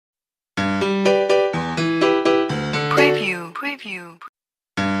Preview.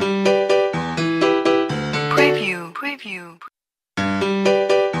 Preview. Preview.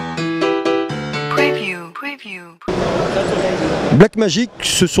 Preview. Preview. Blackmagic,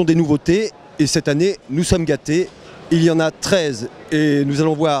 ce sont des nouveautés et cette année, nous sommes gâtés. Il y en a 13 et nous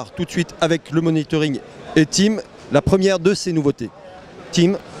allons voir tout de suite avec le monitoring et Tim la première de ces nouveautés.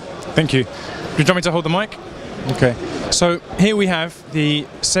 Tim. Thank you. Do you want me to hold the mic? Okay. So here we have the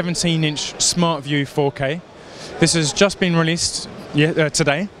 17-inch SmartView 4K. This has just been released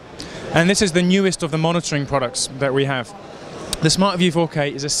today, and this is the newest of the monitoring products that we have. The SmartView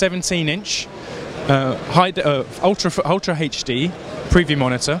 4K is a 17-inch Ultra HD preview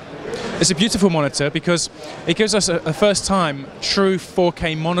monitor. It's a beautiful monitor because it gives us a first time true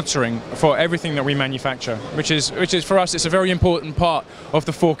 4K monitoring for everything that we manufacture, which is for us, it's a very important part of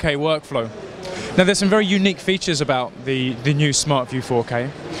the 4K workflow. Now there's some very unique features about the new SmartView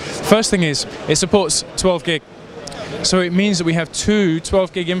 4K. First thing is it supports 12 gig. So it means that we have two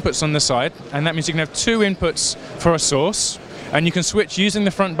 12 gig inputs on the side, and that means you can have two inputs for a source, and you can switch using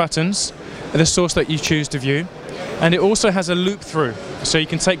the front buttons the source that you choose to view. And it also has a loop through, so you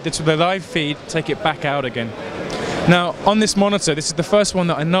can take the live feed, take it back out again. Now on this monitor, this is the first one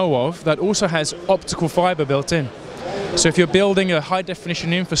that I know of that also has optical fiber built in. So if you're building a high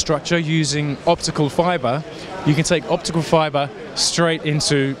definition infrastructure using optical fiber, you can take optical fiber straight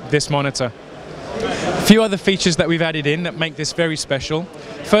into this monitor. A few other features that we've added in that make this very special.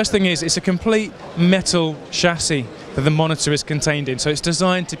 First thing is it's a complete metal chassis that the monitor is contained in. So it's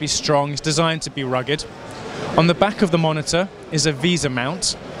designed to be strong, it's designed to be rugged. On the back of the monitor is a Visa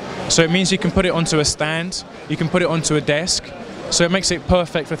mount. So it means you can put it onto a stand, you can put it onto a desk. So it makes it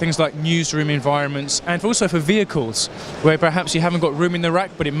perfect for things like newsroom environments and also for vehicles where perhaps you haven't got room in the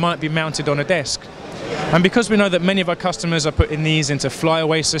rack but it might be mounted on a desk. And because we know that many of our customers are putting these into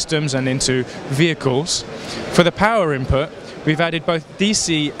flyaway systems and into vehicles, for the power input we've added both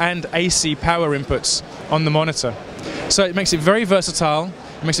DC and AC power inputs on the monitor. So it makes it very versatile,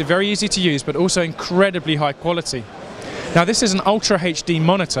 it makes it very easy to use but also incredibly high quality. Now this is an Ultra HD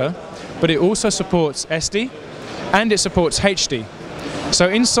monitor, but it also supports SD and it supports HD. So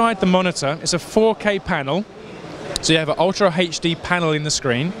inside the monitor is a 4K panel, so you have an Ultra HD panel in the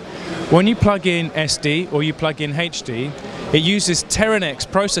screen. When you plug in SD or you plug in HD, it uses terannex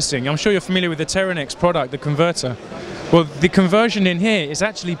processing. I'm sure you're familiar with the terannex product, the converter. Well, the conversion in here is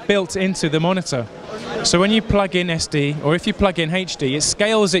actually built into the monitor. So when you plug in SD or if you plug in HD, it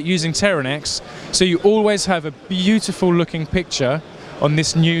scales it using terannex, so you always have a beautiful looking picture on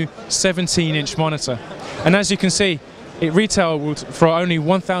this new 17-inch monitor. And as you can see, it retailed for only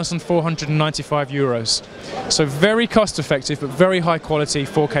 €1,495. So very cost effective but very high quality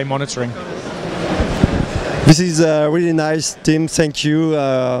 4K monitoring. This is really nice, Tim, thank you.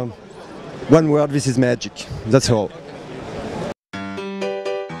 One word, this is magic. That's all.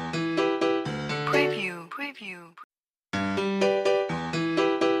 Preview. Preview.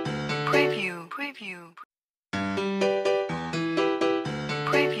 Preview. Preview.